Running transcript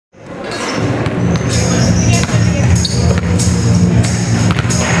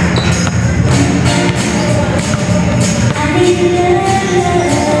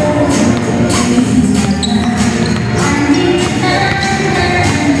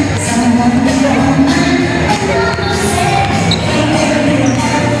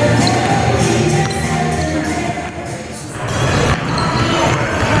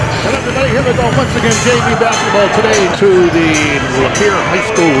JV basketball today to the Lapeer High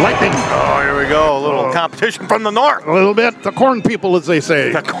School Lightning. Oh, here we go. A little competition from the north. A little bit. The corn people, as they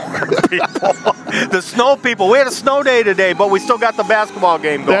say. The corn people. The snow people. We had a snow day today, but we still got the basketball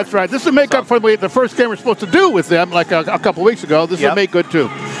game going. That's right. This will make up for the first game we're supposed to do with them, like a couple weeks ago. This will make good, too.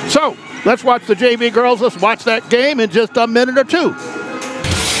 So, let's watch the JV girls. Let's watch that game in just a minute or two.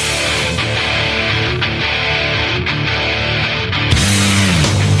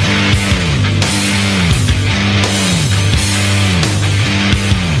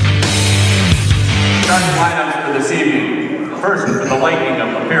 Starting lineups for this evening. First for the Lightning of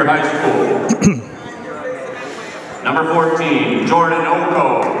Lapeer High School. Number 14, Jordan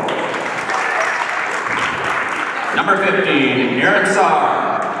Oko. Number 15, Aaron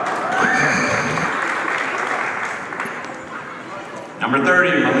Saar. Number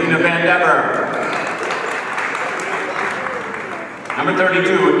 30, Melina Van Dever. Number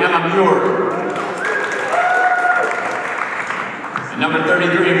 32, Emma Muir. And number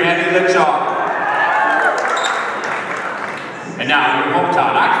 33, Maddie Litchall. And now your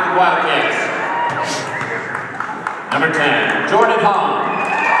hometown, Oxford Wildcats. Number 10, Jordan Hung.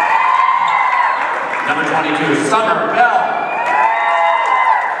 Number 22, Summer Bell.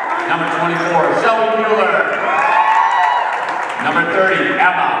 Number 24, Shelby Mueller. Number 30,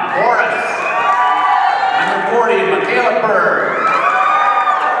 Emma Morris. Number 40, Michaela Bird.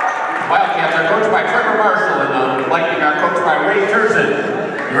 Wildcats are coached by Trevor Marshall and the Lightning are coached by Ray Turson.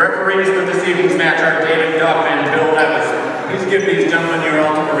 The referees for this evening's match are David Duff and Bill Levis. Please give these gentlemen your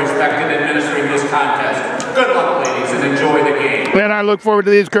ultimate respect in administering this contest. Good luck, ladies, and enjoy the game. And I look forward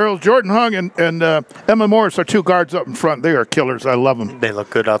to these girls. Jordan Hung and Emma Morris are two guards up in front. They are killers. I love them. They look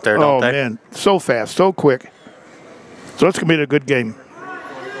good out there, don't they? Oh, man. So fast, so quick. So it's going to be a good game.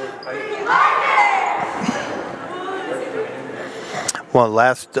 Well,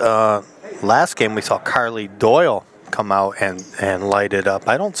 last game we saw Carly Doyle come out and light it up.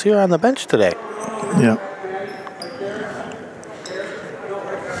 I don't see her on the bench today. Yeah.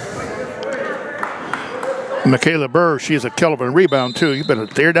 Michaela Burr, she's a killer of a rebound, too. You better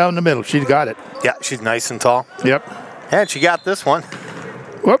tear down the middle. She's got it. Yeah, she's nice and tall. Yep. And she got this one.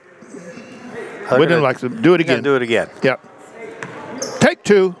 Whoop. We didn't like to do it again. Do it again. Yep. Take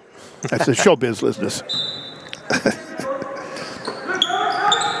two. That's the showbiz business.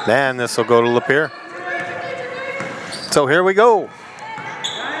 Man, this will go to Lapeer. So here we go.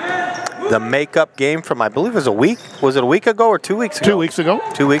 The makeup game from, I believe it was a week. Was it a week ago or 2 weeks ago? 2 weeks ago.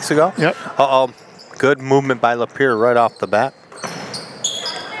 2 weeks ago? Yep. Uh-oh. Good movement by Lapeer right off the bat.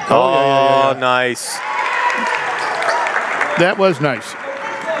 Yeah. Nice. That was nice.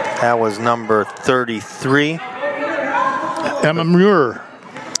 That was number 33. Emma Muir.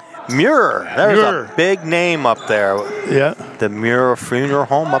 Muir. There's a big name up there. Yeah. The Muir Funeral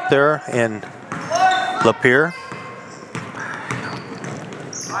Home up there in Lapeer.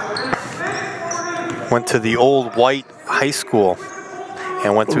 Went to the old white high school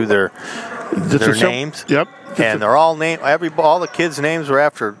and went through their names. Yep. And they're all named. All the kids' names were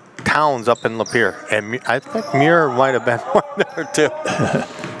after towns up in Lapeer. And I think Muir might have been one there too.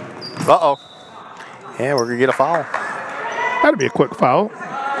 Uh-oh. Yeah, we're gonna get a foul. That'll be a quick foul.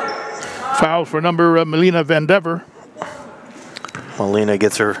 Foul for number Melina Van Dever. Melina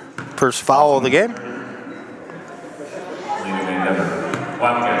gets her first foul of the game. Melina Van Dever.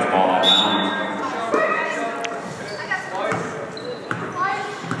 Wildcats ball out of bounds.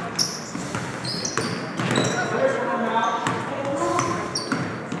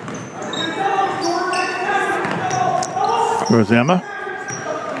 Where's Emma?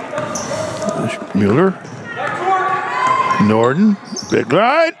 Mueller. Norden. Big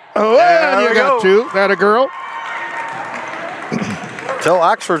line. Oh, and you got two. That a girl. So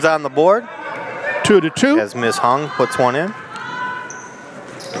Oxford's on the board. 2-2. As Miss Hung puts one in.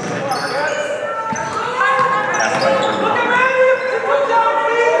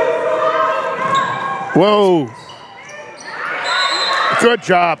 Whoa. Good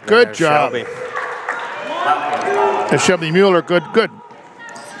job. Good job. Shelby. And Shelby Mueller, good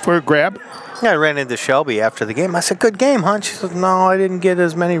for a grab. Yeah, I ran into Shelby after the game. I said, good game, hon. She said, no, I didn't get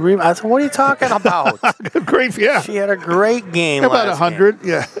as many rebounds. I said, what are you talking about? Good grief, yeah. She had a great game. About 100,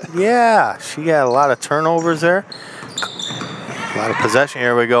 yeah. Yeah, she had a lot of turnovers there. A lot of possession.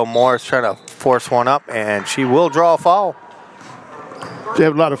 Here we go. Morris trying to force one up, and she will draw a foul. Did you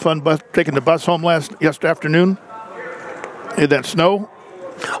have a lot of fun taking the bus home yesterday afternoon? In that snow?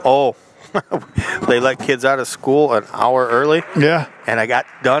 Oh. They let kids out of school an hour early. Yeah. And I got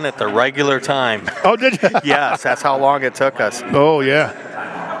done at the regular time. Oh, did you? Yes, that's how long it took us. Oh, yeah.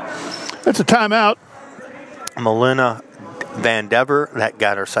 That's a timeout. Melina Van Dever. That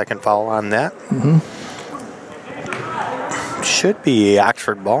got her second foul on that. Should be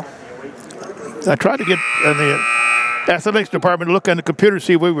Oxford ball. I tried to get in the athletics department to look on the computer to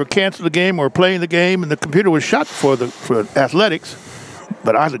see if we were canceling the game or playing the game, and the computer was shut for athletics.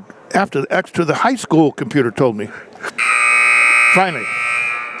 But after the high school computer told me. Finally.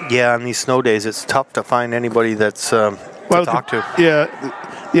 Yeah, on these snow days, it's tough to find anybody that's to talk to. Yeah,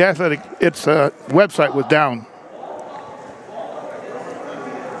 the athletic website was down.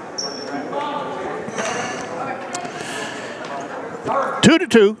 Two to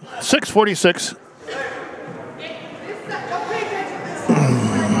 2, 6:46.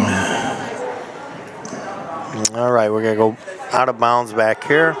 All right, we're going to go out of bounds back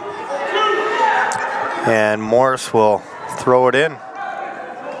here. And Morris will throw it in.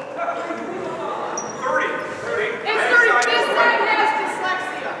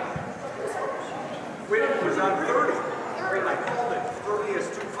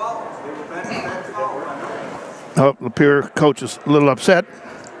 Oh, Lapeer coach is a little upset.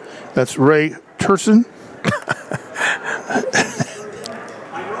 That's Ray Turson.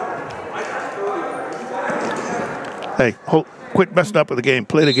 Hey, quit messing up with the game.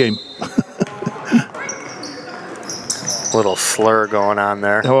 Play the game. Little slur going on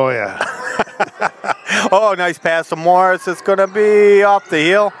there. Oh, yeah. Oh, nice pass to Morris. It's going to be off the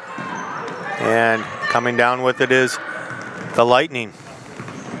heel. And coming down with it is the Lightning.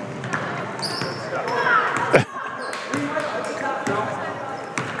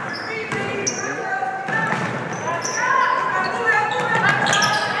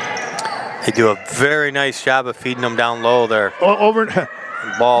 They do a very nice job of feeding them down low there.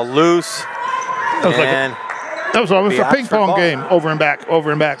 Ball loose. That was almost a ping pong game. Over and back, over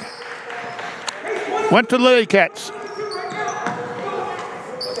and back. Went to Lily Cats.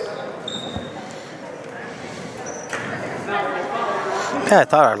 Yeah, I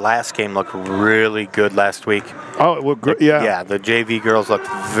thought our last game looked really good last week. Oh, well, yeah. Yeah, the JV girls looked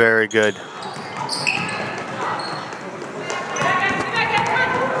very good.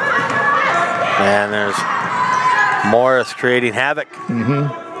 And there's Morris creating havoc.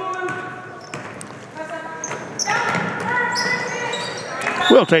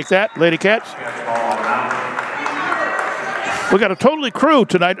 We'll take that, Lady Cats. We got a totally crew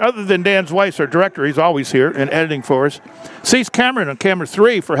tonight, other than Dan Weiss, our director. He's always here and editing for us. Cease Cameron on camera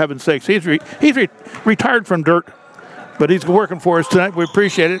 3, for heaven's sakes. He's retired from dirt, but he's working for us tonight. We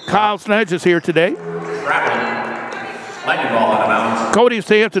appreciate it. Kyle Snedge is here today. Lightning ball out of bounds. Cody's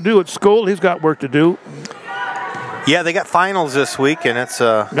they have to do at school. He's got work to do. Yeah, they got finals this week, and it's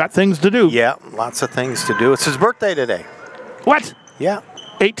got things to do. Yeah, lots of things to do. It's his birthday today. What? Yeah.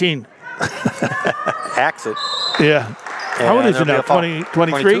 18. Acts it. Yeah. And how old is he now? 23?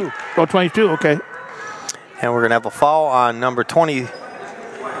 22. Oh, 22, okay. And we're going to have a foul on number 22.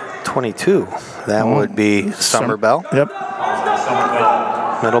 That would be Summer Bell. Yep.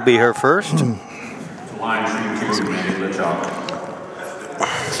 That'll be her first.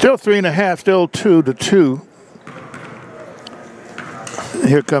 Still 3.5, still 2 to 2.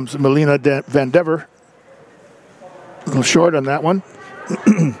 Here comes Melina Van Dever. A little short on that one.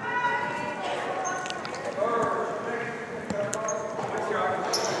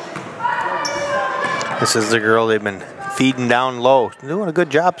 This is the girl they've been feeding down low. Doing a good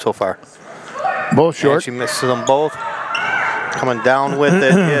job so far. Both short. And she misses them both. Coming down with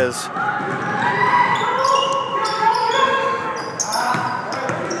it is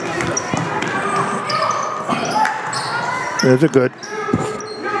there's a good.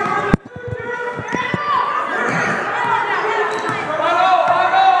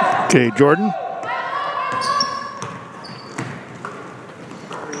 Okay, Jordan.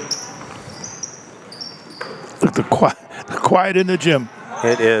 Look, the quiet in the gym.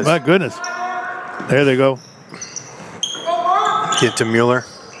 It is. My goodness. There they go. Get to Mueller.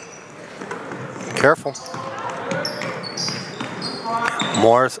 Careful.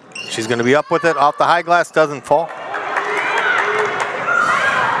 Morris, she's going to be up with it. Off the high glass, doesn't fall.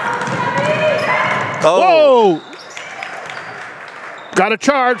 Oh. Whoa! Got a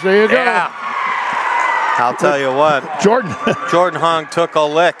charge. There you go. Yeah. I'll tell you what. Jordan. Jordan Hung took a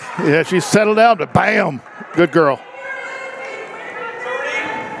lick. Yeah, she settled down, but bam. Good girl.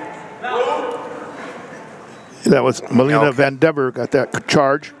 That was Melina Van Dever got that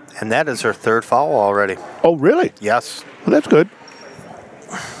charge. And that is her third foul already. Oh, really? Yes. Well, that's good.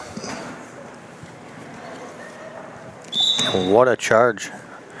 What a charge.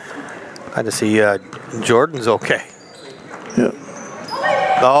 Glad to see Jordan's okay. Yeah.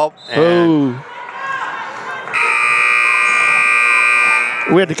 Oh.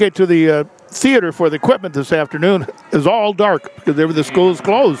 We had to get to the theater for the equipment this afternoon. It was all dark because the school is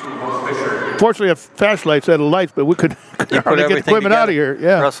closed. Fortunately, have flashlights had lights, but we could hardly get the equipment out of here.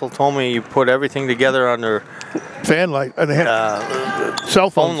 Yeah. Russell told me you put everything together under fan light and they had cell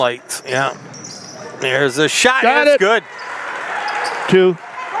phone lights. Yeah. There's a shot. Got That's it. Good. 2.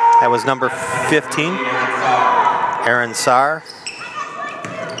 That was number 15, Aaron Saar.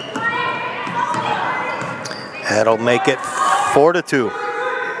 That'll make it 4-2.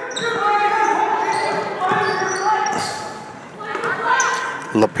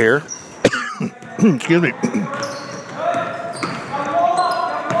 Lapeer. Excuse me.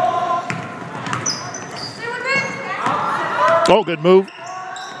 Oh, good move.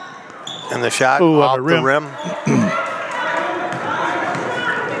 And the shot Ooh, off the rim.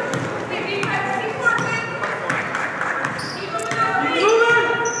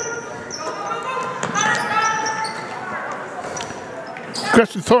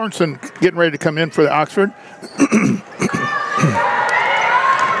 Kristen Thornton getting ready to come in for the Oxford.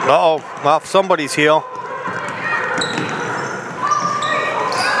 Uh-oh, off somebody's heel.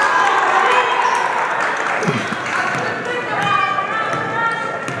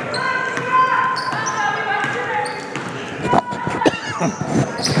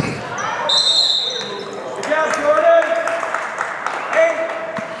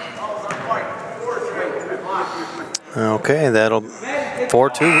 Okay, that'll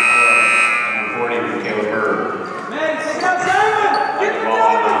 4-2.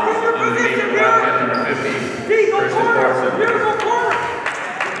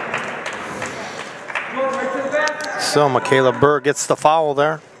 So Michaela Burr gets the foul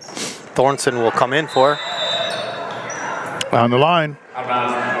there. Thornton will come in for her. On the line.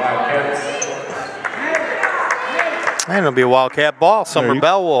 And it'll be a Wildcat ball. Summer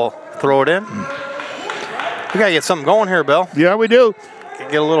Bell will throw it in. We got to get something going here, Bill. Yeah, we do.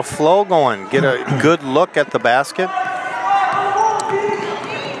 Get a little flow going. Get a good look at the basket.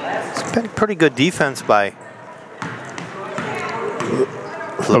 It's been pretty good defense by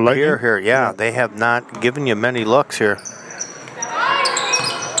Lapeer here. Yeah, they have not given you many looks here.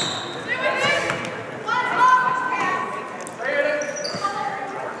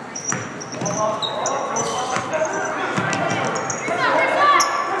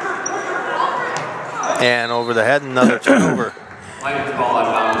 And over the head, another turnover.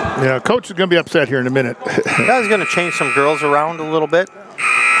 Yeah, coach is going to be upset here in a minute. He's going to change some girls around a little bit.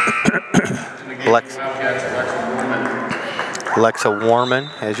 Alexa Warman,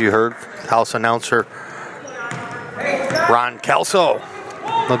 as you heard, house announcer Ron Kelso,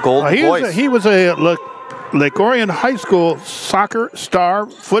 the Golden Voice. He was a Lake Orion High School soccer star,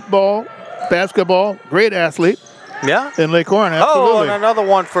 football, basketball, great athlete. Yeah. In Lake Orion, absolutely. Oh, and another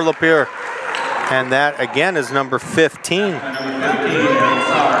one for Lapeer. And that, again, is number 15.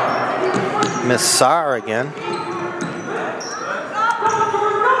 Miss Saar again.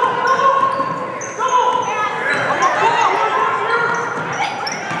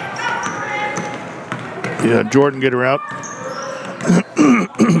 Yeah, Jordan get her out.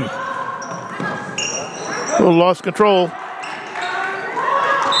 Little lost control.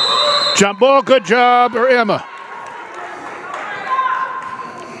 Jump ball, good job, or Emma.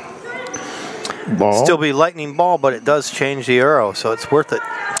 Ball. Still be lightning ball, but it does change the arrow, so it's worth it.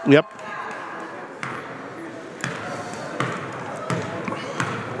 Yep.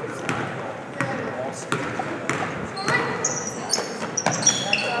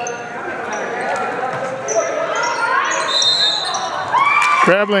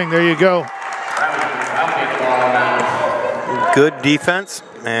 Traveling, there you go. Good defense,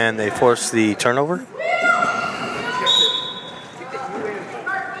 and they force the turnover.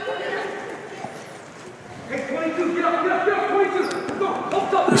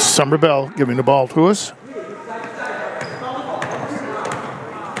 Summer Bell giving the ball to us.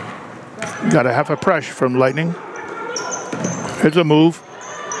 Got a half a press from Lightning. Here's a move.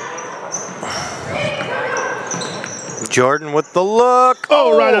 Jordan with the look.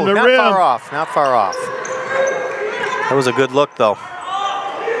 Oh, right on the rim. Not far off, not far off. That was a good look, though.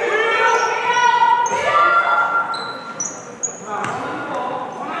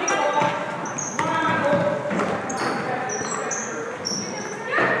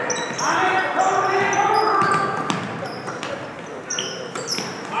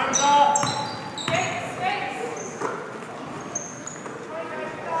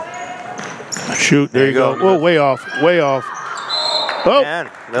 Shoot, there you go. Oh, way off, way off. Oh, man,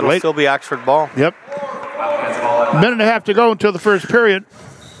 that'll still be Oxford ball. Yep. Minute and a half to go until the first period.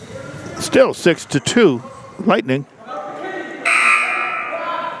 Still 6-2, Lightning.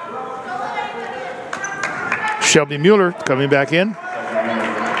 Shelby Mueller coming back in.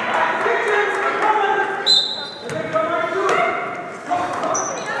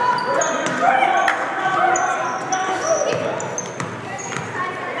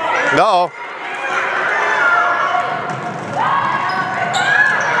 Uh-oh.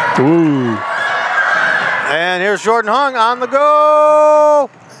 Ooh. And here's Jordan Hung on the go.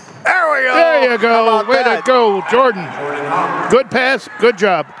 There we go. There you go. Way that? to go, Jordan. Good pass. Good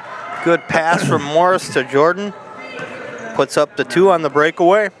job. Good pass from Morris to Jordan. Puts up the 2 on the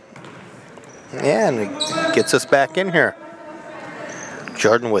breakaway. Yeah, and it gets us back in here.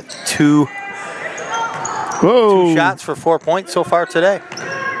 Jordan with two shots for 4 points so far today.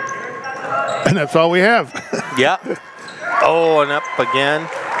 And that's all we have. Yeah. Oh, and up again.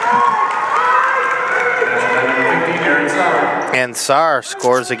 And Saar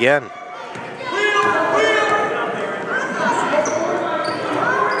scores again.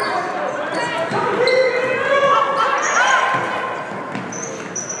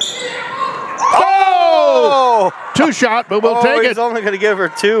 Oh! 2 shot, but we'll take He's it. only going to give her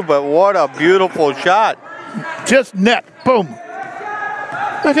 2, but what a beautiful shot. Just net. Boom.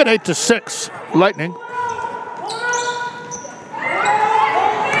 Look at 8-6. Lightning.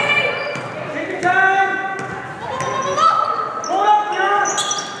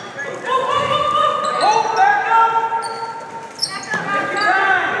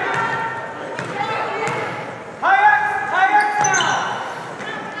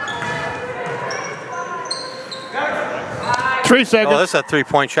 Three seconds. Oh, this is a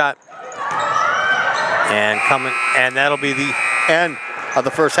 3-point shot. And coming, and that'll be the end of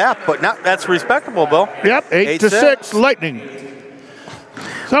the first half. But not, that's respectable, Bill. Yep, 8-6, Lightning.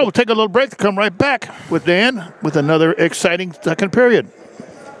 So we'll take a little break to come right back with Dan with another exciting second period.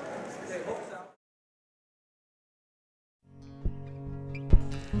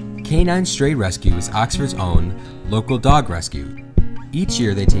 Canine Stray Rescue is Oxford's own local dog rescue. Each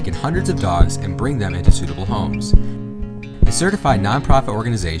year they take in hundreds of dogs and bring them into suitable homes. A certified nonprofit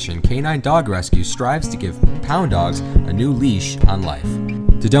organization, Canine Dog Rescue strives to give pound dogs a new leash on life.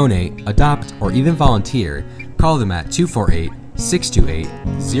 To donate, adopt, or even volunteer, call them at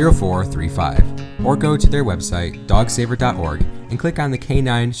 248-628-0435 or go to their website, dogsaver.org, and click on the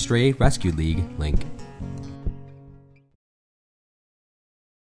Canine Stray Rescue League link.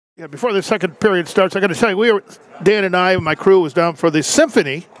 Yeah, before the second period starts, I got to tell you, Dan and I and my crew was down for the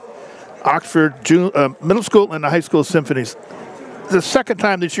symphony, Oxford Middle School and the high school symphonies. The second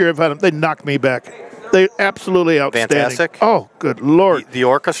time this year I've had them, they knocked me back. They're absolutely outstanding. Fantastic. Oh, good Lord. The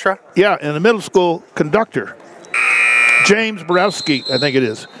orchestra? Yeah, and the middle school conductor, James Borowski, I think it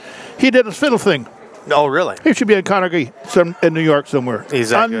is. He did his fiddle thing. Oh, really? He should be in Carnegie, in New York somewhere.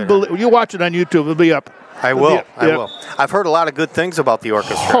 He's that good, huh? You watch it on YouTube, it'll be up. I will. I will. I've heard a lot of good things about the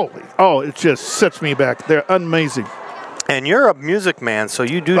orchestra. It just sets me back. They're amazing. And you're a music man, so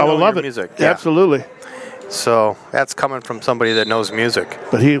you do know your music. Yeah. Absolutely. So that's coming from somebody that knows music.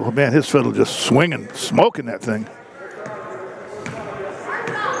 But his fiddle just swinging, smoking that thing.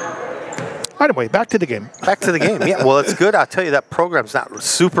 Anyway, back to the game. Back to the game. Yeah, well, it's good. I'll tell you, that program's not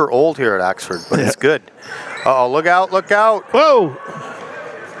super old here at Oxford, but it's good. Uh-oh, look out, look out. Whoa.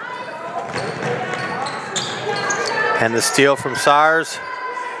 And the steal from Sars.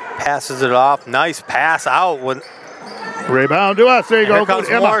 Passes it off. Nice pass out. Rebound to us. There you go. Here comes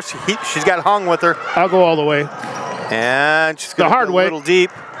Morris. She's got Hung with her. I'll go all the way. And she's going the hard way. A little deep.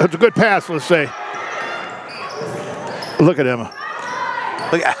 That's a good pass, let's say. Look at Emma.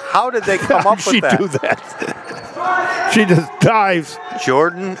 Look, how did they come up with that? She do that? She just dives.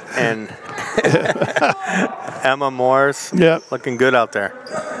 Jordan and Emma Morris. Yeah. Looking good out there.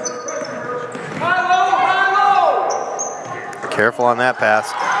 Careful on that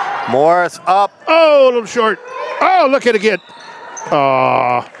pass. Morris up. Oh, a little short. Oh, look at it again.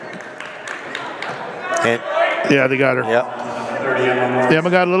 Yeah, they got her. Yep. Emma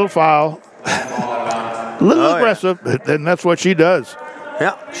got a little foul. A little aggressive, and that's what she does.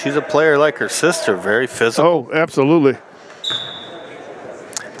 Yeah, she's a player like her sister, very physical. Oh, absolutely.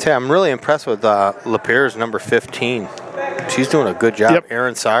 I'm really impressed with Lapeer's number 15. She's doing a good job. Yep.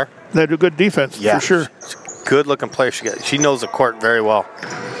 Erin Saar. They do good defense, for sure. Good-looking player. She knows the court very well.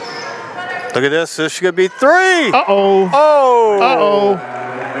 Look at this. This should be 3. Uh-oh. Oh. Uh-oh.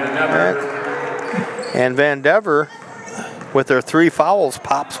 And Van Dever, with her 3 fouls,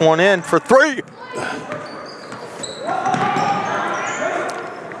 pops one in for 3.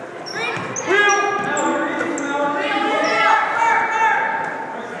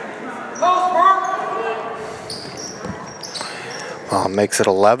 Well, it makes it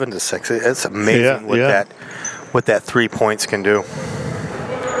 11-6. It's amazing what that 3 points can do.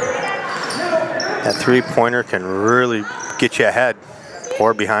 That 3-pointer can really get you ahead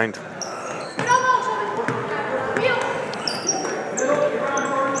or behind.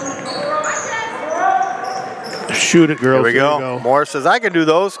 Shoot it, girls. Here we go. Morris says, I can do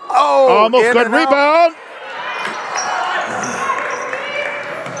those. Oh, almost good rebound.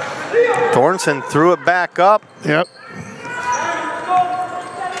 Thornton threw it back up. Yep.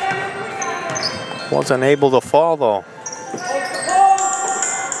 Wasn't able to fall, though.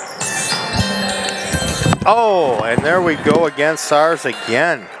 Oh, and there we go against SARS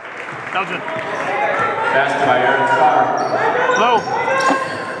again. Passed by Aaron Starr. Low.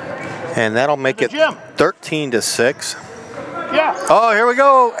 And that'll make it 13-6. Yeah. Oh, here we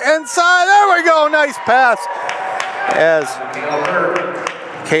go. Inside. There we go. Nice pass. As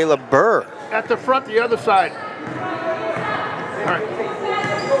Caleb Burr. At the front, the other side. All right.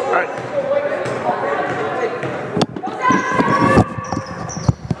 All right.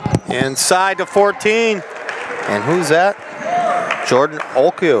 Inside to 14. And who's that? Jordan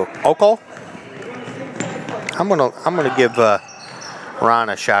Oko. I'm gonna give Ron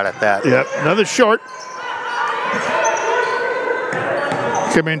a shot at that. Yep. Another short.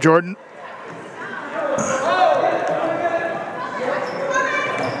 Come in, Jordan.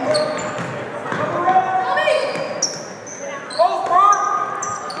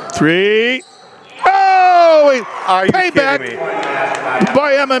 Three. Oh, Are you payback kidding me?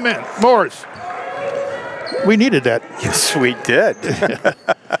 by MMN Morris. We needed that. Yes, we did.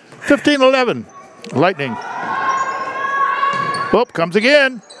 15-11. Lightning. Whoop, comes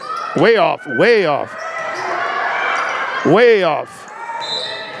again. Way off, way off. Way off.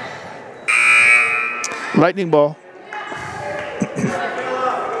 Lightning ball.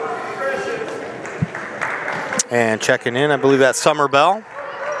 And checking in, I believe that's Summer Bell.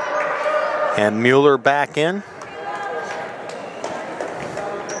 And Mueller back in.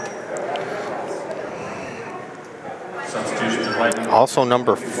 Also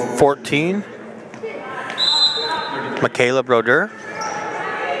number 14, Michaela Broder.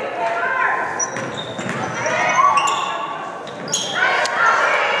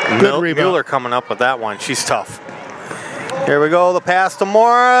 Mueller coming up with that one. She's tough. Here we go. The pass to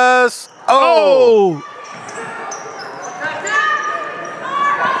Morris. Oh!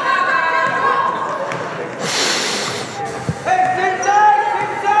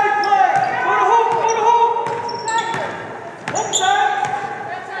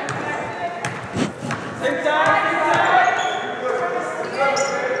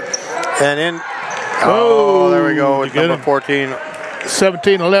 And in. Oh, there we go with number 14.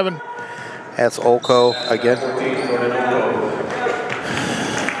 17-11. That's Oko again.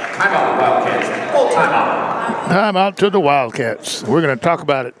 Timeout, Wildcats. Full timeout. Time out to the Wildcats. We're going to talk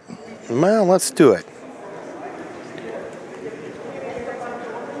about it. Well, let's do it.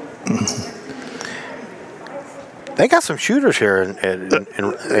 They got some shooters here in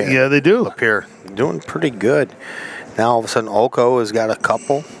yeah, they do. Lapeer. Doing pretty good. Now all of a sudden Oko has got a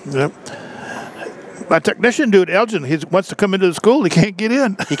couple. Yep. My technician dude, Elgin, he wants to come into the school. He can't get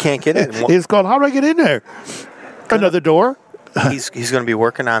in. He can't get in. He's called, how do I get in there? Another door. He's going to be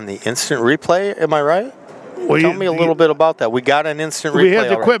working on the instant replay. Am I right? Well, Tell me a little bit about that. We got an instant replay. We have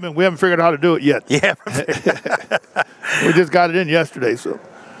the equipment. We haven't figured out how to do it yet. Yeah. We just got it in yesterday. So.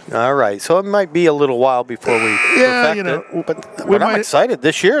 All right. So it might be a little while before we perfect it. But I'm excited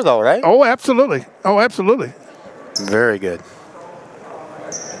this year, though, right? Oh, absolutely. Oh, absolutely. Very good.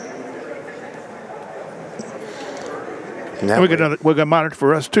 We're gonna monitor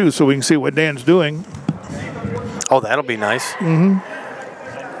for us too, so we can see what Dan's doing. Oh, that'll be nice. Mm-hmm.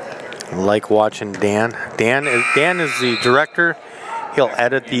 I like watching Dan. Dan is the director. He'll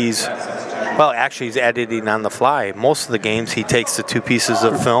edit these. Well, actually, he's editing on the fly. Most of the games, he takes the two pieces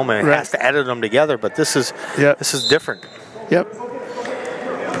of film and has to edit them together. But this is different. Yep.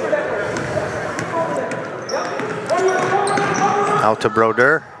 Out to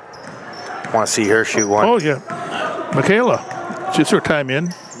Broder. Want to see her shoot one. Oh, yeah. Michaela. She's her time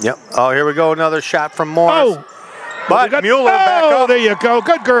in. Yep. Oh, here we go. Another shot from Morris. Oh. But Mueller back up. Oh, there you go.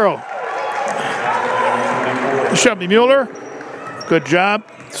 Good girl. Shelby Mueller. Good job.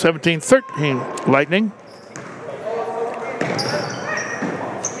 17-13 Lightning.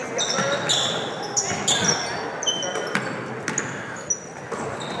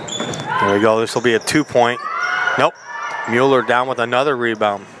 There we go. This will be a 2-point. Nope. Mueller down with another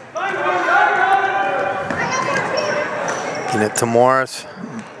rebound. Getting it to Morris.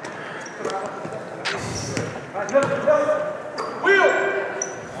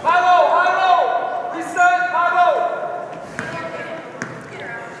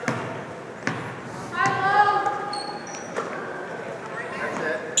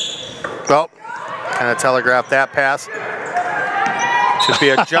 Well, kind of telegraphed that pass. Should be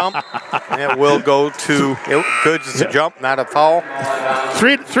a jump. And it will go to good as a jump, not a foul.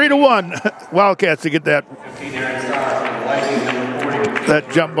 3-1 Wildcats to get that. that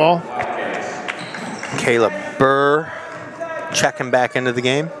jump ball. Caleb Burr checking back into the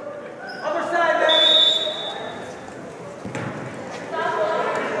game.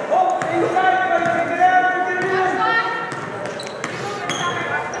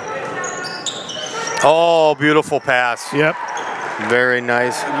 Oh, beautiful pass. Yep. Very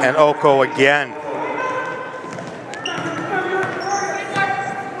nice. And Oko again.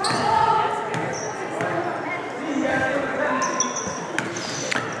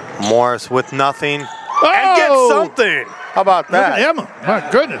 Morris with nothing. And get something. How about that? Look at Emma. My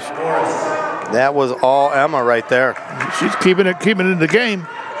goodness. That was all Emma right there. She's keeping it in the game.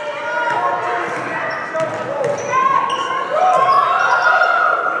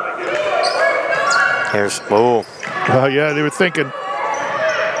 Here's, oh, yeah, they were thinking.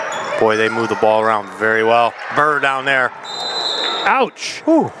 Boy, they moved the ball around very well. Burr down there. Ouch.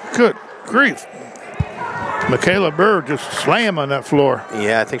 Whew. Good grief. Michaela Burr just slammed on that floor.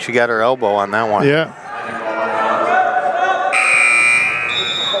 Yeah, I think she got her elbow on that one. Yeah.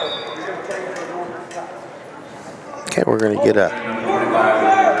 Okay, we're going to get a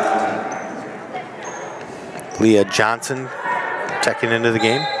Leah Johnson checking into the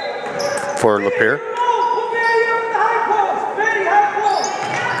game for Lapeer.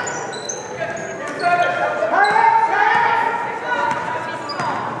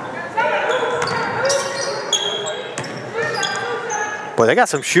 Boy, they got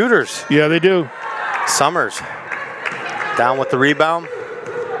some shooters. Yeah, they do. Summers down with the rebound.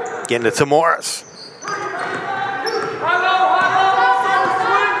 Getting it to Morris.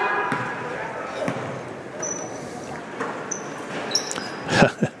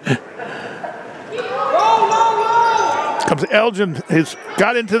 Comes Elgin. He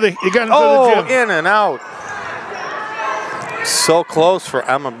got into the gym. In and out. So close for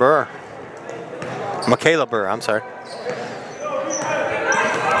Emma Burr. Michaela Burr, I'm sorry.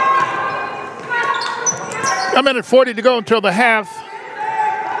 A minute 40 to go until the half.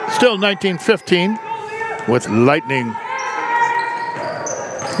 Still 19-15 with Lightning.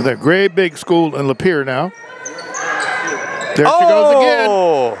 The great big school in Lapeer now. There she goes again.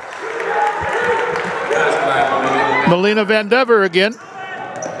 Melina Van Dever again.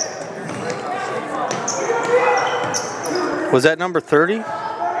 Was that number 30?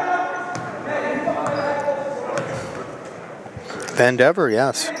 Van Dever,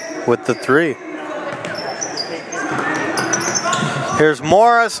 yes, with the 3. Here's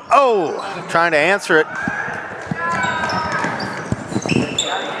Morris. Oh, trying to answer it.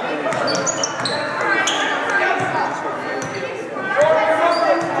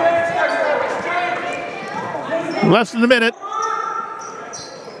 Less than a minute.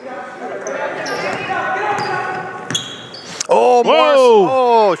 Oh, Morris. Whoa.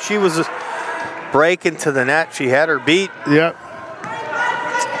 Oh, she was breaking to the net. She had her beat. Yep.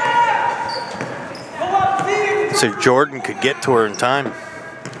 So Jordan could get to her in time.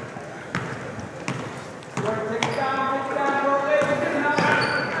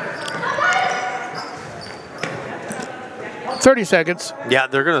 "30 seconds. Yeah,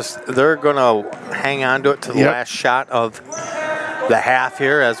 they're gonna hang on to it to the last shot of the half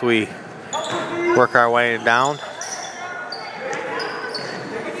here as we work our way down.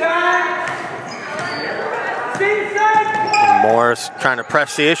 And Morris trying to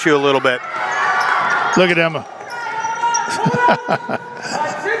press the issue a little bit. Look at Emma.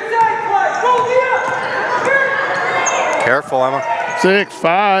 Careful, Emma.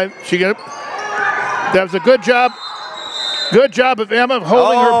 6-5. She got. That was a good job. Good job of Emma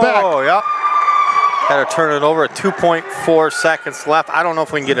holding her back. Oh, yeah. Had to turn it over at 2.4 seconds left. I don't know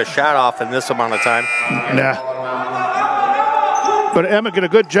if we can get a shot off in this amount of time. Nah. But Emma did a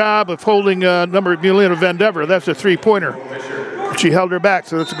good job of holding number Melina Van Dever. That's a three-pointer. She held her back,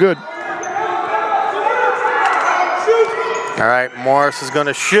 so that's good. All right, Morris is going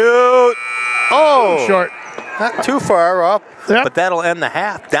to shoot. Oh, short. Not too far up, yep. But that'll end the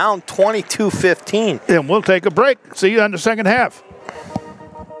half. Down 22-15. And we'll take a break. See you on the second half.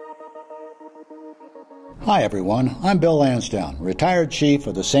 Hi, everyone. I'm Bill Lansdowne, retired chief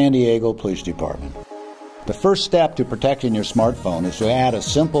of the San Diego Police Department. The first step to protecting your smartphone is to add a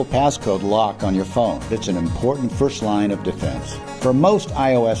simple passcode lock on your phone. It's an important first line of defense. For most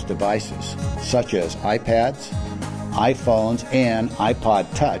iOS devices, such as iPads, iPhones, and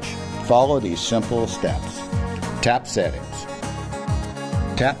iPod Touch, follow these simple steps. Tap Settings.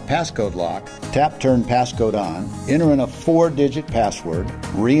 Tap Passcode Lock. Tap Turn Passcode On. Enter in a 4-digit password.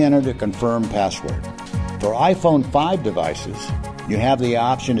 Re-enter to confirm password. For iPhone 5 devices, you have the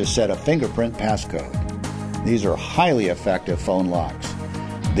option to set a fingerprint passcode. These are highly effective phone locks.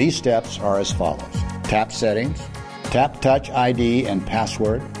 These steps are as follows. Tap Settings. Tap Touch ID and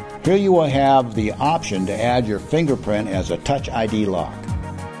password. Here you will have the option to add your fingerprint as a Touch ID lock.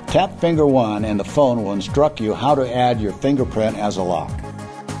 Tap finger 1 and the phone will instruct you how to add your fingerprint as a lock.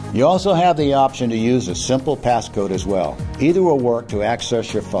 You also have the option to use a simple passcode as well. Either will work to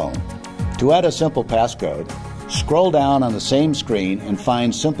access your phone. To add a simple passcode, scroll down on the same screen and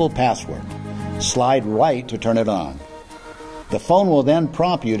find Simple Password. Slide right to turn it on. The phone will then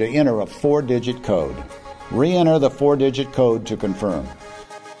prompt you to enter a 4-digit code. Re-enter the 4-digit code to confirm.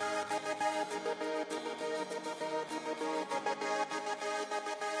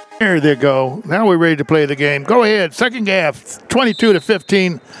 There they go. Now we're ready to play the game. Go ahead. Second half,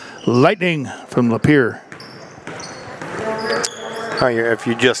 22-15, Lightning from Lapeer. If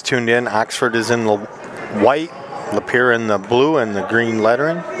you just tuned in, Oxford is in the white, Lapeer in the blue and the green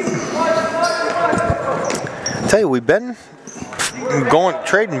lettering. I tell you, we've been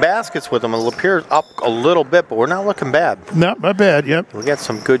trading baskets with them. Lapeer's up a little bit, but we're not looking bad. Not bad. Yep. We got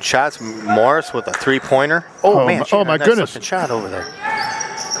some good shots. Morris with a 3-pointer. Oh man! Oh my goodness! Nice shot over there.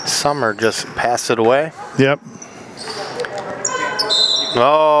 Summer just passed it away. Yep.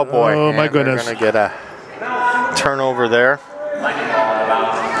 Oh boy! Oh my goodness! We're gonna get a turnover there.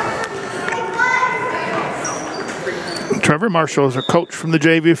 Trevor Marshall is a coach from the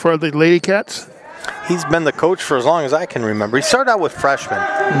JV for the Lady Cats. He's been the coach for as long as I can remember. He started out with freshmen.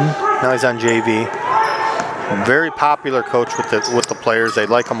 Now he's on JV. Very popular coach with the players. They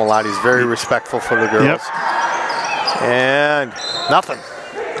like him a lot. He's very respectful for the girls. Yep. And nothing.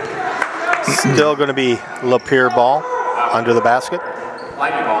 Still going to be Lapeer ball under the basket.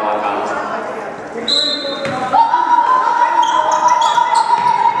 Lightning ball out of bounds.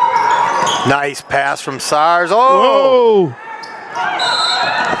 Nice pass from Sars. Oh! Whoa!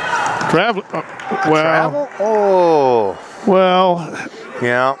 Travel. Travel? Oh. Well,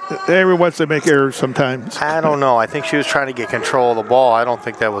 yeah. Everyone wants to make errors sometimes. I don't know. I think she was trying to get control of the ball. I don't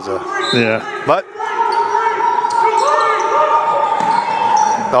think that was a... Yeah. But...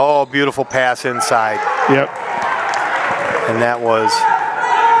 Oh, beautiful pass inside. Yep. And that was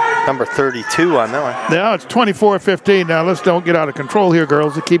number 32 on that one. Now it's 24-15. Now let's don't get out of control here,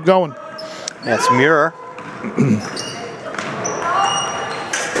 girls. To keep going. That's Muir.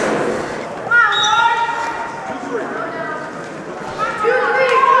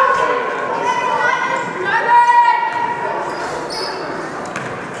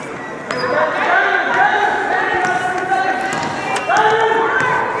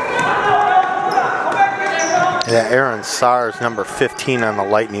 Yeah, Erin Sars, number 15 on the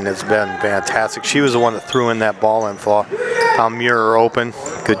Lightning, has been fantastic. She was the one that threw in that ball and found Muir open.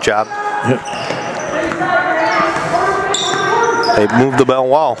 Good job. Yep. They moved the ball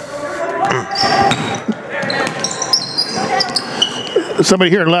well.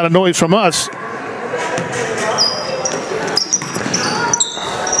 Somebody hearing a lot of noise from us.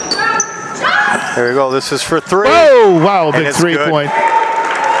 There we go. This is for 3. Oh, wow, And big it's 3-point.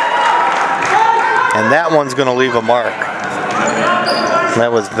 And that one's going to leave a mark.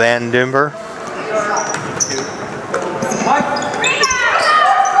 That was Van Dimber.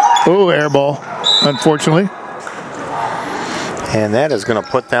 Oh, air ball, unfortunately. And that is going to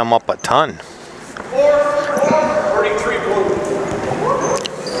put them up a ton.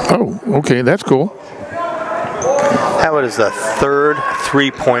 Oh, okay, that's cool. That was the third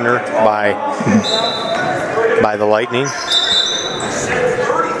 3-pointer by the Lightning.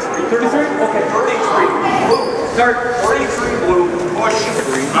 33 blue, push.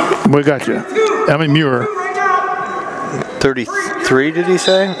 We got you. I mean, Muir. 33, did he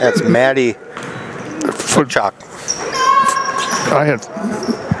say? That's Maddie Footchalk. I had.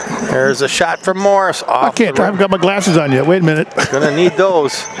 There's a shot from Morris. Off I can't. I haven't got my glasses on yet. Wait a minute. Gonna need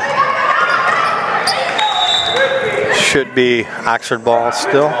those. Should be Oxford ball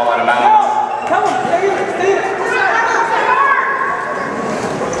still.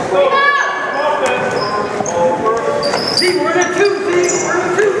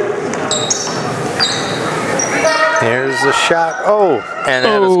 There's the shot. Oh, and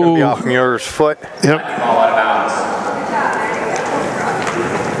that is going to be off Muir's foot. Yep.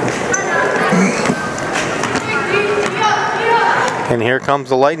 And here comes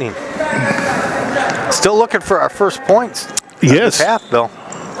the Lightning. Still looking for our first points. Yes. This half, Bill.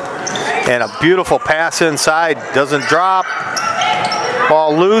 And a beautiful pass inside. Doesn't drop.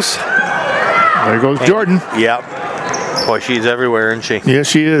 Ball loose. There goes Jordan. Yep. Boy, she's everywhere, isn't she? Yes,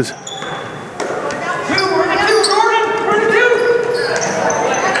 she is.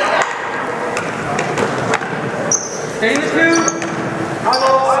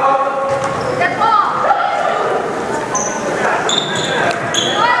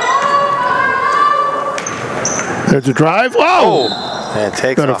 There's a drive. Oh! And it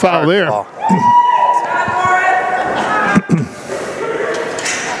takes got a foul there. Ball.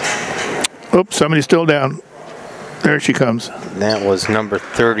 Oops, somebody's still down. There she comes. That was number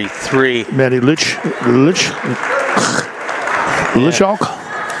 33. Maddie Lichok.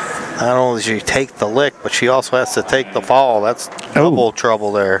 Not only does she take the lick, but she also has to take the fall. That's double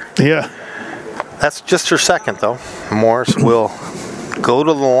trouble there. Yeah. That's just her second, though. Morris will go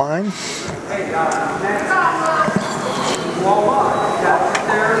to the line.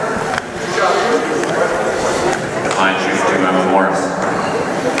 Line shoots to Emma Morris.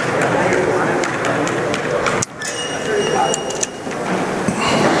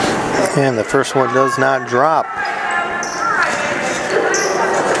 And the first one does not drop.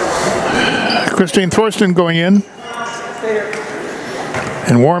 Christine Thorsten going in.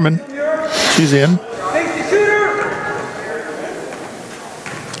 And Warman, she's in.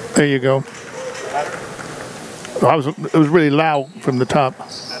 There you go. Oh, it was really loud from the top.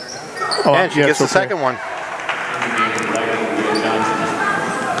 Oh, and she gets the second one.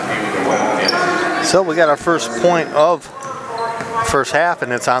 So we got our first point of first half,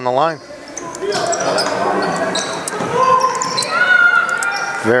 and it's on the line.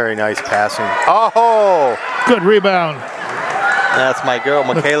 Very nice passing. Oh! Good rebound. That's my girl,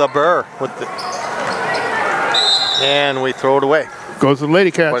 Michaela Burr. And we throw it away. Goes to the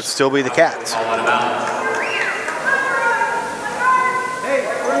Lady Cats. But still be the Cats.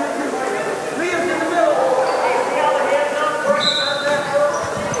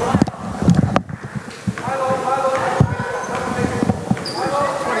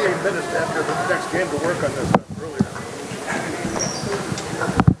 Game to work on this stuff earlier.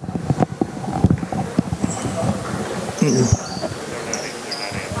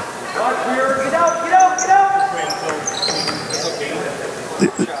 Get out, get out, get out!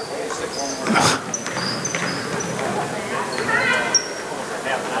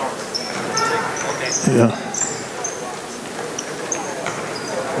 Yeah.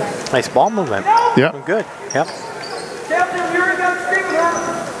 Nice ball movement. Yeah. Good. Yep.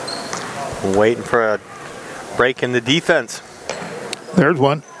 Waiting for a break in the defense. There's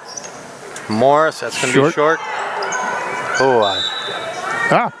one. Morris, that's going to be short. Oh,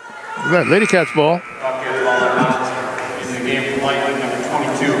 that Lady Cats ball. In the game, flight number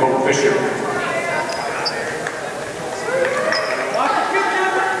 22, Hope Fisher. Watch the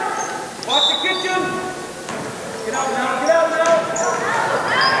kitchen! Watch the kitchen! Get out now, get out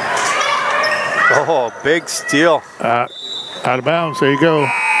now! Oh, big steal. Out of bounds, there you go.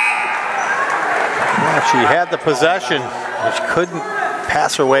 Yeah, she had the possession, but she couldn't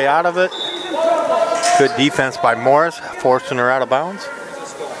pass her way out of it. Good defense by Morris, forcing her out of bounds.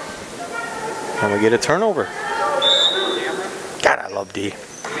 And we get a turnover. God, I love D.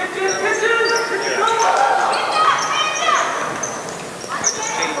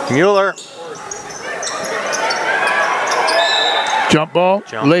 Mueller. Jump ball,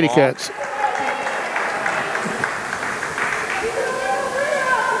 Lady Cats.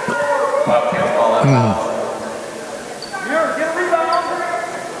 Here, get a rebound.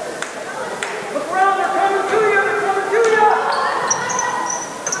 Look around, they're coming to you, they're coming to you.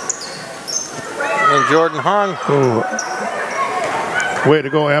 And Jordan Hung. Oh. Way to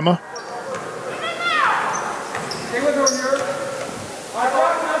go, Emma. Stay with her, Muir. Now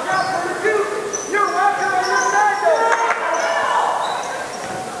drop, number 2. You're watching on your side, though.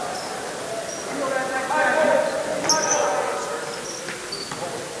 You know that next time.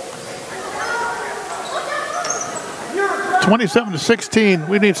 27-16.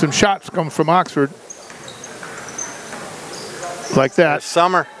 We need some shots coming from Oxford. Like that.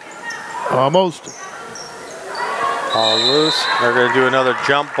 Summer. Almost. All loose. They're going to do another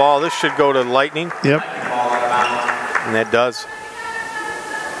jump ball. This should go to Lightning. Yep. And it does.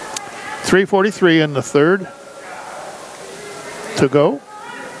 3:43 in the third to go.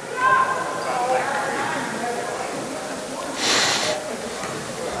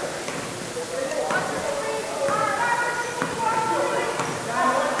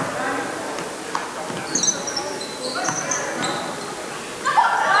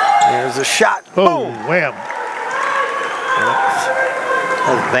 There's a shot. Oh, boom. wham.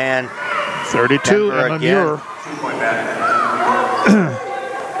 That's Van. 32 Denver and a again. Muir.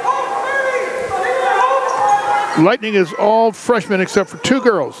 Lightning is all freshmen except for 2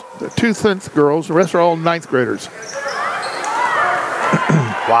 girls. The 2 10th girls. The rest are all 9th graders.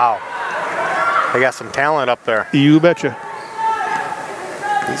 Wow. They got some talent up there. You betcha.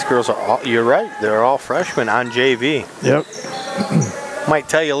 These girls are all, you're right, they're all freshmen on JV. Yep. Might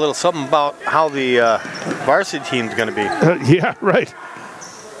tell you a little something about how the varsity team's going to be. Yeah, right.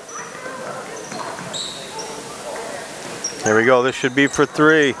 There we go. This should be for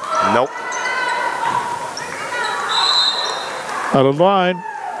 3. Nope. Out of line.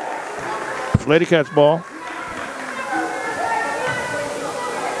 Lady Cats ball.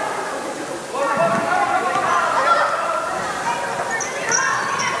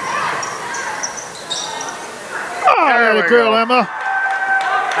 Oh, there you go, Emma.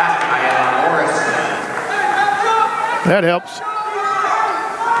 That helps.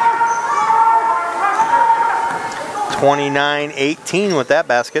 29-18 with that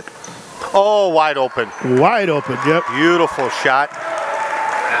basket. Oh, wide open. Wide open, yep. Beautiful shot.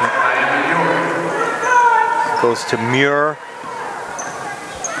 Goes to Muir.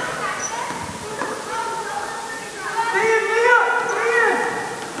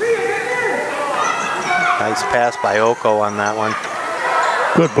 Nice pass by Oko on that one.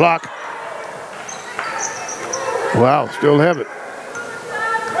 Good block. Wow, still have it.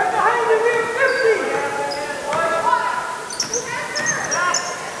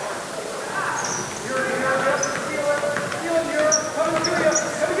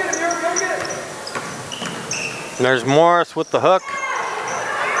 There's Morris with the hook.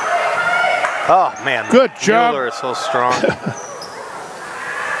 Oh, man. Good job. Mueller is so strong.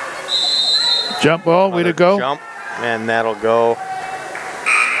 Jump ball, way to go. Jump, and that'll go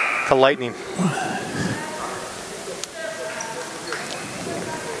to Lightning.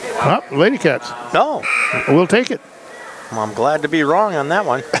 Oh, Lady Cats. No. We'll take it. Well, I'm glad to be wrong on that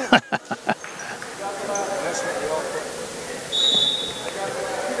one.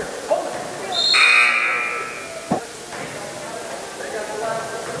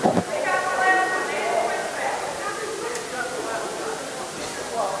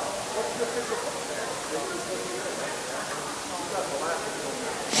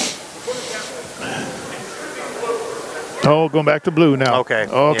 Oh, going back to blue now. Okay.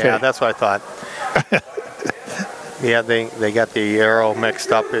 Okay. Yeah, that's what I thought. Yeah, they got the arrow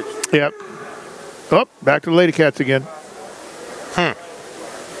mixed up. Yep. Oh, back to the Lady Cats again.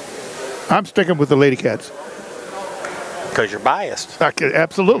 I'm sticking with the Lady Cats. Because you're biased. Okay,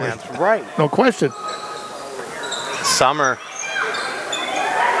 absolutely. That's right. No question. Summer.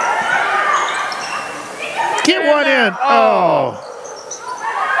 Get one in. Oh.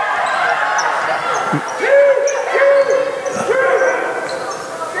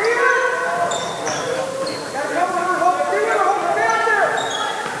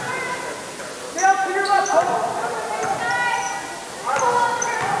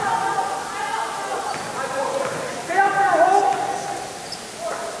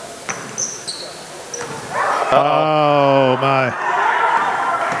 Oh, my.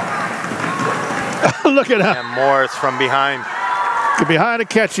 Look at that. And Morris from behind. Get behind to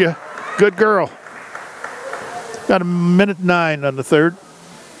catch you. Good girl. Got a minute 9 on the third.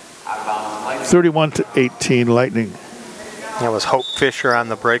 31-18 Lightning. That was Hope Fisher on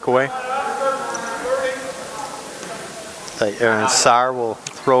the breakaway. Aaron Saar will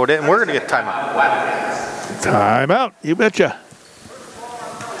throw it in. We're going to get timeout. Timeout. You betcha.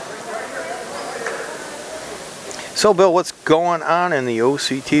 So, Bill, what's going on in the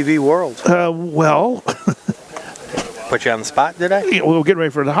OCTV world? Well. Put you on the spot, did I? Yeah, we're getting ready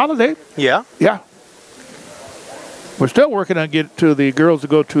for the holiday. Yeah. Yeah. We're still working on getting to the girls to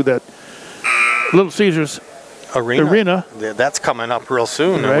go to that Little Caesars Arena. That's coming up real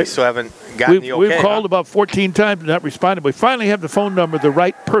soon, right. And we still haven't gotten the okay. We've called about 14 times and not responded. We finally have the phone number of the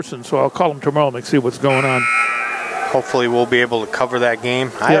right person, so I'll call them tomorrow and see what's going on. Hopefully we'll be able to cover that game.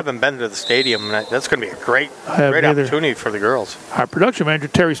 Yep. I haven't been to the stadium, and that's going to be a great opportunity for the girls. Our production manager,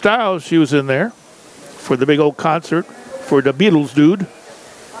 Terry Stiles, she was in there for the big old concert for the Beatles dude.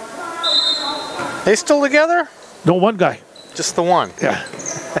 They still together? No, one guy. Just the one? Yeah.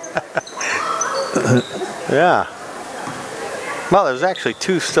 Yeah. Well, there's actually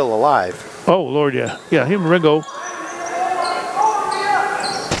 2 still alive. Oh, Lord, yeah. Yeah, him and Ringo.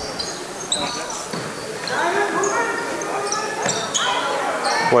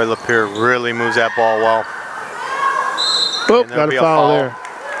 Boy, Lapeer really moves that ball well. Oh, got a foul there.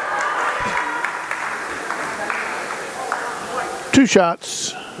 2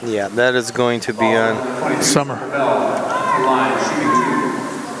 shots. Yeah, that is going to be on Summer.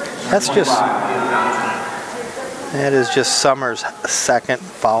 That is just Summer's second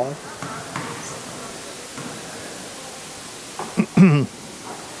foul.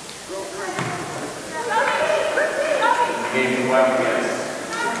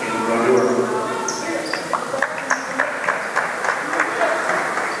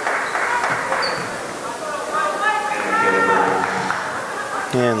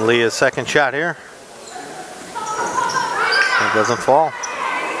 And Leah's second shot here. It doesn't fall.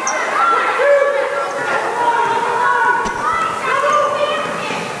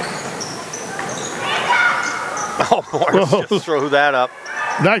 Oh, Morris Whoa. just threw that up.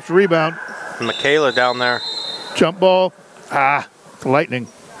 Nice rebound. Michaela down there. Jump ball. Lightning.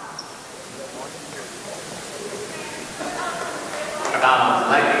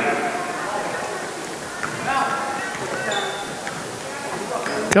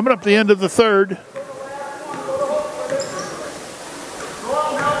 Coming up the end of the third.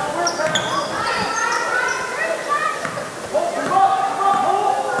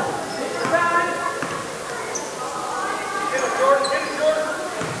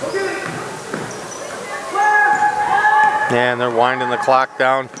 And they're winding the clock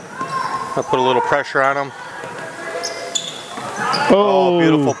down. I'll put a little pressure on them. Oh,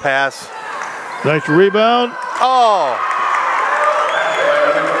 beautiful pass. Nice rebound. Oh.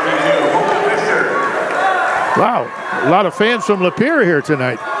 Wow, a lot of fans from Lapeer here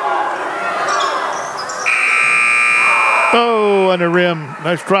tonight. Oh, on the rim.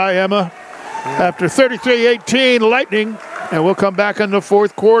 Nice try, Emma. After 33-18, Lightning. And we'll come back in the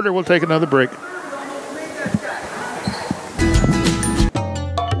fourth quarter. We'll take another break.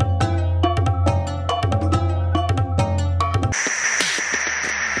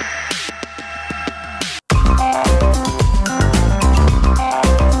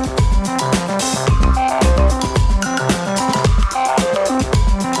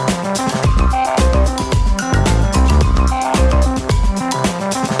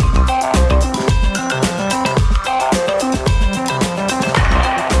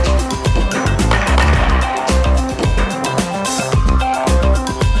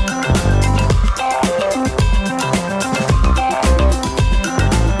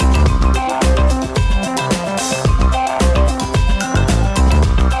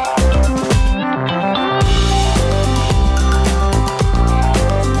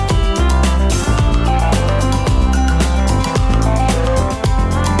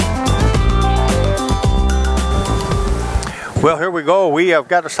 Well, here we go. We have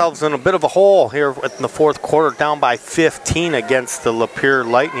got ourselves in a bit of a hole here in the fourth quarter, down by 15 against the Lapeer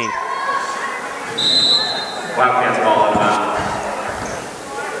Lightning. Wildcats ball out of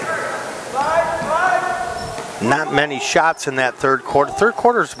bounds. Not many shots in that third quarter. Third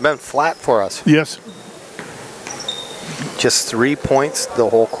quarter's been flat for us. Yes. Just 3 points the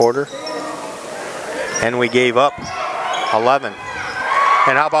whole quarter. And we gave up 11.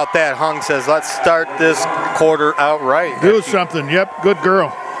 And how about that? Hung says, let's start this quarter out right. Do something. Yep, good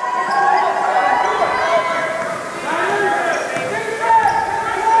girl.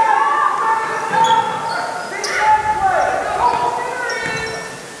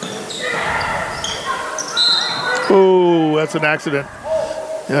 Oh, that's an accident.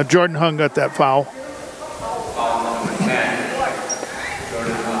 Yeah, Jordan Hung got that foul.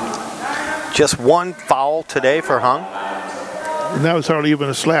 Just one foul today for Hung. And that was hardly even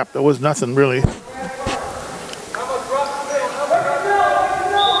a slap. That was nothing really.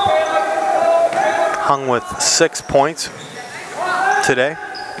 Hung with 6 points today.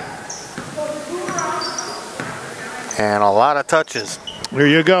 And a lot of touches. There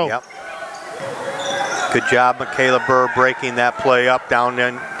you go. Yep. Good job, Michaela Burr, breaking that play up down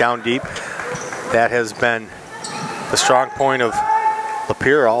deep. That has been the strong point of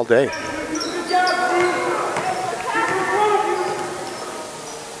Lapeer all day.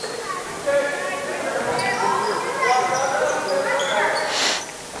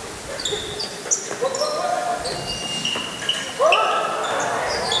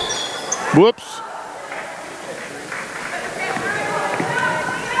 Whoops.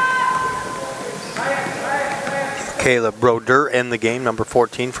 Caleb Broder in the game, number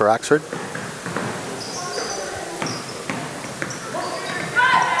 14 for Oxford.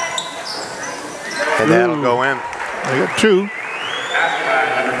 And that'll go in. I got two.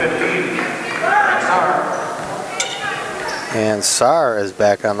 And Saar is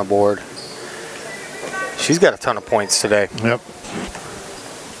back on the board. She's got a ton of points today. Yep.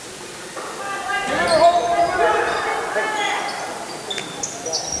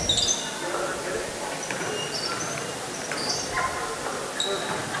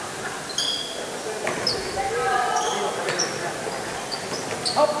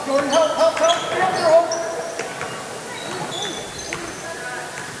 Help, Jordan, help, help, help. Help, help.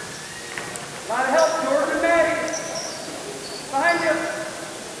 A lot of help, Jordan, Maddie. Behind you.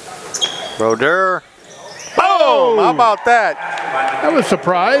 Broder. Oh, how about that? That was a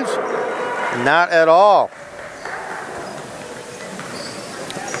surprise. Not at all.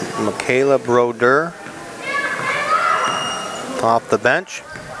 Michaela Broder off the bench.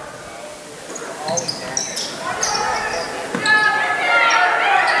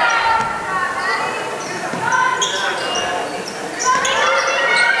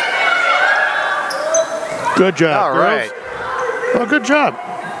 Good job, All girls. right. Well, good job.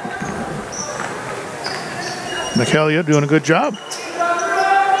 McHellia doing a good job.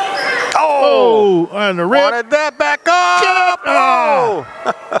 Oh! And the rip. Wanted that back up! Oh!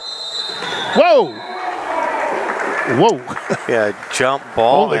 Whoa. Yeah, jump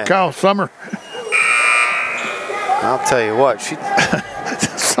ball. Holy and cow, Summer. I'll tell you what, she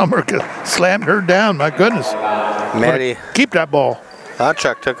Summer slammed her down. My goodness. Maddie Keep that ball.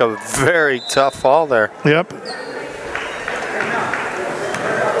 Chuck took a very tough fall there. Yep.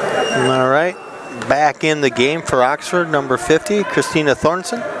 All right, back in the game for Oxford, number 50, Christina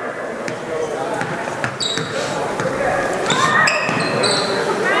Thornton.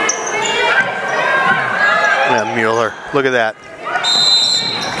 Yeah, Mueller, look at that.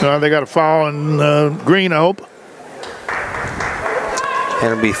 They got a foul in green, I hope.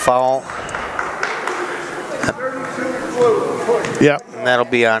 It'll be foul. Yep. And that'll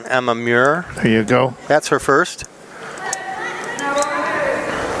be on Emma Muir. There you go. That's her first.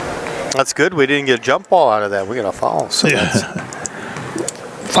 That's good. We didn't get a jump ball out of that. We got a foul. So Yeah.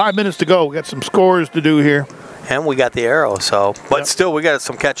 5 minutes to go. We got some scores to do here. and we got the arrow. So, but Yep. still, we got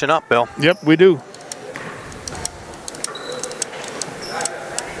some catching up, Bill. Yep, we do.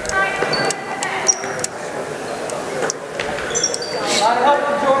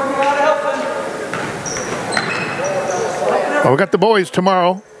 Oh, we got the boys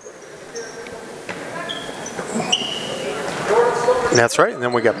tomorrow. That's right. And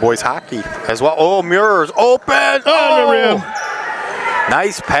then we got boys hockey as well. Oh, Muir's open. Oh, the rim.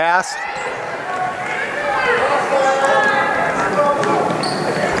 Nice pass.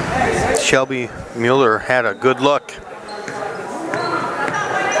 Shelby Mueller had a good look.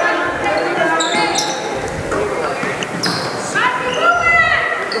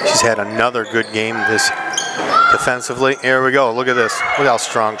 She's had another good game this defensively. Here we go. Look at this. Look how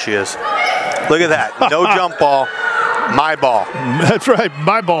strong she is. Look at that. No jump ball. My ball. That's right,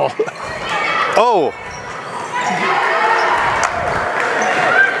 my ball. Oh.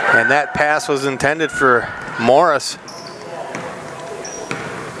 And that pass was intended for Morris.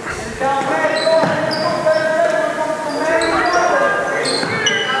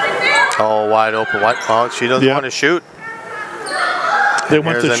 Oh, wide open. What? Oh, she doesn't want to shoot. They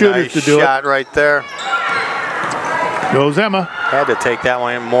want the There's a shooters nice to do shot right there. it. Goes Emma. Had to take that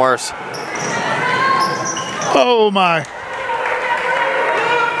one in. Morris. Oh, my.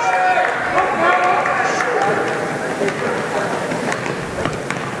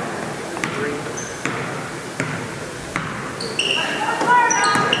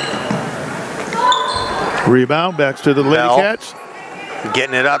 Rebound, back to the Lady Bell. Cats.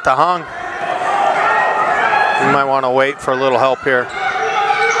 Getting it out to Hung. You might want to wait for a little help here.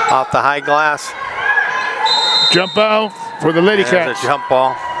 Off the high glass. Jump out for the Lady There's Cats. a jump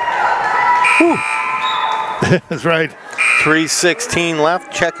ball. That's right. 3:16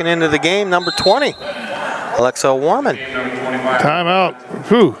 left. Checking into the game. Number 20. Alexa Warman. Timeout.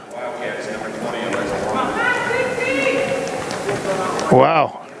 Whew.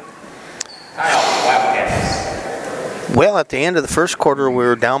 Wow. Well, at the end of the first quarter, we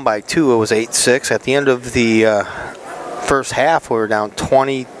were down by 2. It was 8-6. At the end of the first half, we were down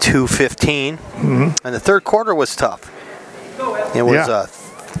 22-15. And the third quarter was tough. It was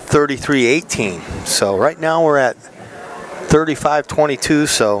 33-18. So right now we're at 35-22.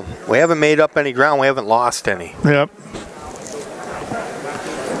 So we haven't made up any ground. We haven't lost any. Yep.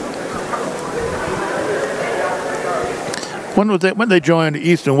 When was that? When they joined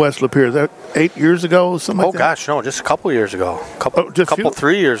East and West Lapeer? Is that 8 years ago? Something like that? Gosh, no, just a couple years ago. Just few?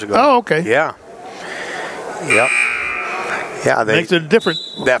 3 years ago. Oh, okay. Yeah. Yep. Yeah, they Makes it different.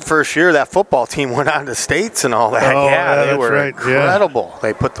 that first year, that football team went on to states and all that. Oh, yeah, they that's were right. Yeah. incredible.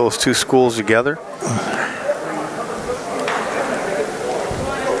 They put those two schools together.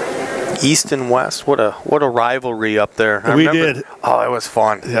 East and West, what a rivalry up there. We did. Oh, it was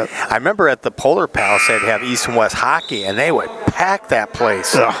fun. Yep. I remember at the Polar Palace they'd have East and West hockey, and they would pack that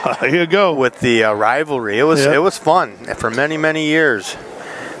place Here you go. with the rivalry. It was Yep. it was fun. And for many years,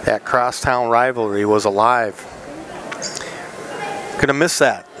 that crosstown rivalry was alive. Could have missed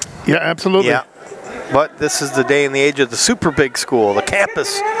that. Yeah, absolutely. Yeah. But this is the day and the age of the super big school, the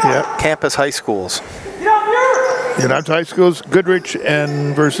campus high schools. United High Schools, Goodrich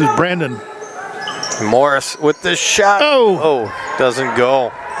and versus Brandon. Morris with the shot. Oh. Doesn't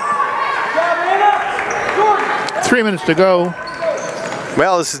go. 3 minutes to go.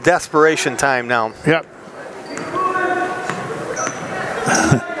 Well, this is desperation time now. Yep.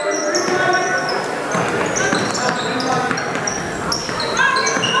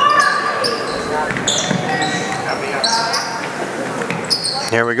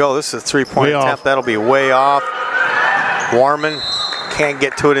 Here we go. This is a three-point Way attempt. off. That'll be way off. Warman can't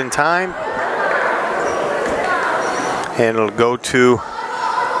get to it in time. And it'll go to...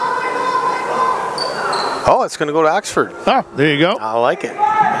 Oh, it's going to go to Oxford. Oh, there you go. I like it.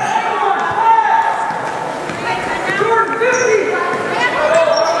 Jordan, 50.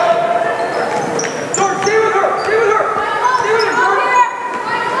 Jordan, stay with her. Stay with her. Stay with her, Jordan.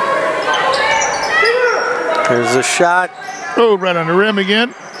 Stay with her. There's a shot. Oh, right on the rim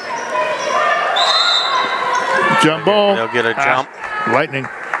again. Jump ball. They'll get a jump. Lightning.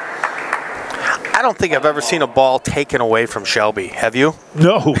 I don't think I've ever seen a ball taken away from Shelby. Have you?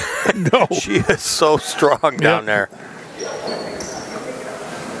 No, no. She is so strong down there.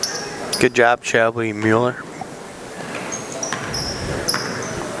 Good job, Shelby Mueller.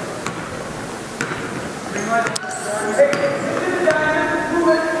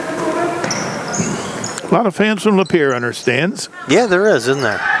 A lot of fans from Lapeer on our stands. Yeah, there is, isn't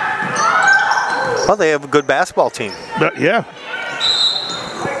there? Well, they have a good basketball team. But yeah.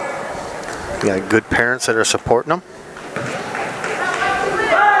 You got good parents that are supporting them.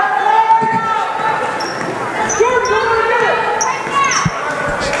 Jordan, go over and get it.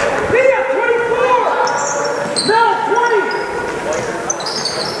 Leah, 24. Mel,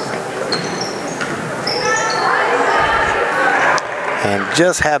 20. And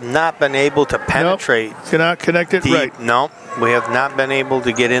just have not been able to penetrate. Nope. Cannot connect it deep. right. No, we have not been able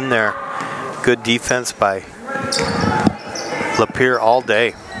to get in there. Good defense by Lapeer all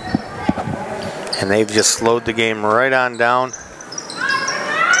day. And they've just slowed the game right on down.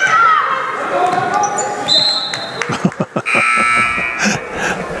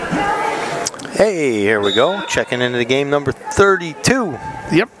 Hey, here we go. Checking into the game number 32.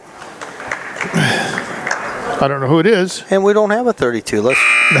 Yep. I don't know who it is. And we don't have a 32. Let's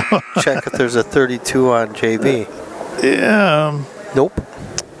check if there's a 32 on JV. Yeah. Nope.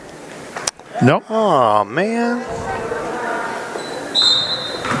 Nope. Oh, man.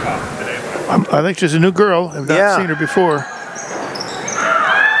 I think she's a new girl. I've not seen her before.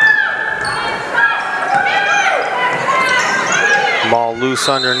 Ball loose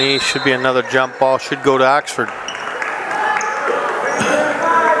underneath. Should be another jump ball. Should go to Oxford.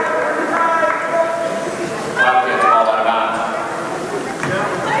 Wildcats ball out of bounds.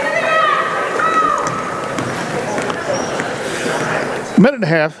 Minute and a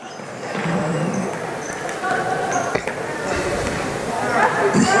half.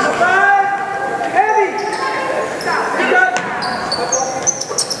 Abby. You got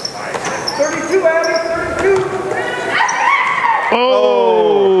 32, Abby, 32. Oh.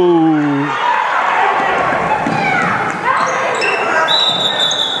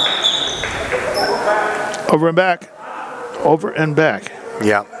 Over and back. Over and back.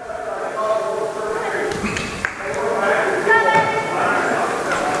 Yeah.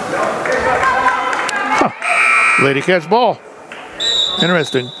 Lady Cats ball.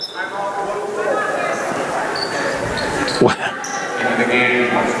 Interesting. Into the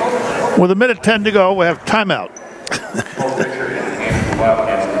game. With a minute 10 to go, we have timeout. Full picture in the game of the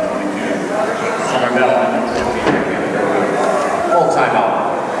Wildcats in 22. Summer Bell. Full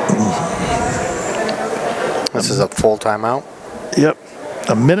timeout. This is a full timeout. Yep.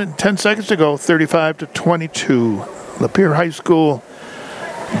 A minute and 10 seconds to go, 35-22. Lapeer High School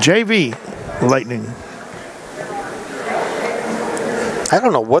JV Lightning. I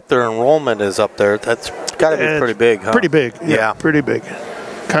don't know what their enrollment is up there. That's got to be pretty big, huh? Pretty big. Yeah. Pretty big.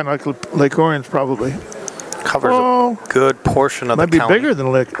 Kind of like Lake Orions, probably. Covers a good portion of the county. Might be county. bigger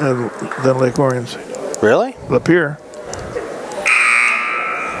than Lake Orions. Really? Lapeer.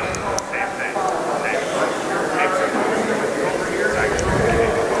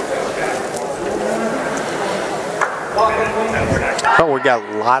 But we got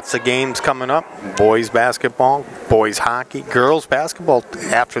lots of games coming up. Boys basketball, boys hockey, girls basketball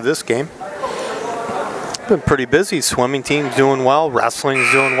after this game. Been pretty busy. Swimming team's doing well.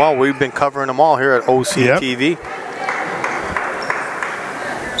 Wrestling's doing well. We've been covering them all here at OCTV.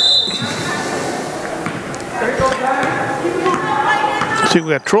 See, we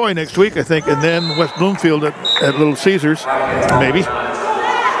got Troy next week, I think, and then West Bloomfield at Little Caesars, maybe.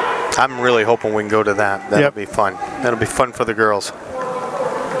 I'm really hoping we can go to that. That'll be fun. That'll be fun for the girls.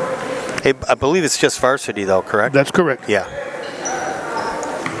 Hey, I believe it's just varsity, though, correct? That's correct. Yeah.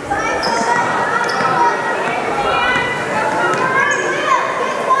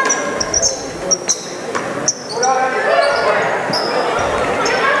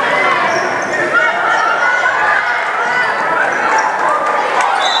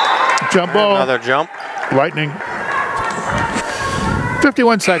 Jump ball. Another jump. Lightning.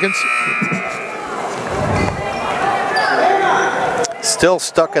 51 seconds. Still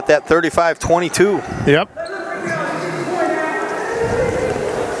stuck at that 35-22. Yep.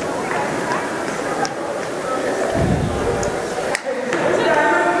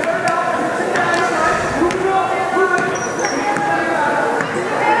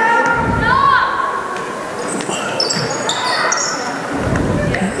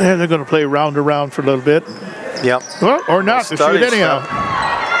 And they're going to play round around for a little bit. Yep. Well, or not. They shoot anyhow.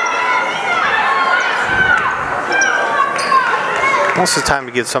 Most of the time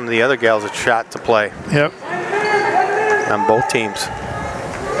to give some of the other gals a shot to play. Yep. On both teams.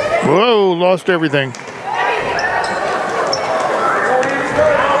 Whoa, lost everything.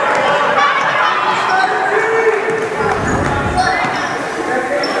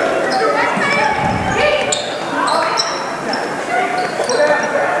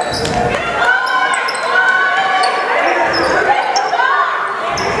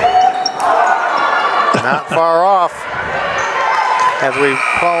 Not far off as we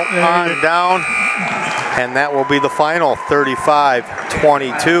pull on down, and that will be the final,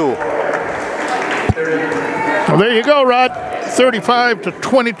 35-22. Well, there you go, Rod.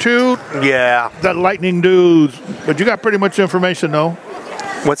 35-22. Yeah. The Lightning Dudes. But you got pretty much information, though.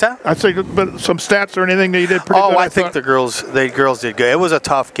 What's that? I'd say but some stats or anything that you did pretty good. Oh, I think the girls did good. It was a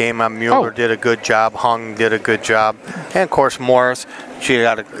tough game. Mueller did a good job. Hung did a good job. And, of course, Morris, she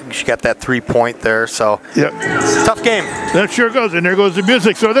got that 3-point there. So, tough game. That sure goes. And there goes the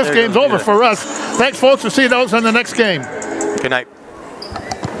music. So this game's over for us. Thanks, folks. We'll see those on the next game. Good night.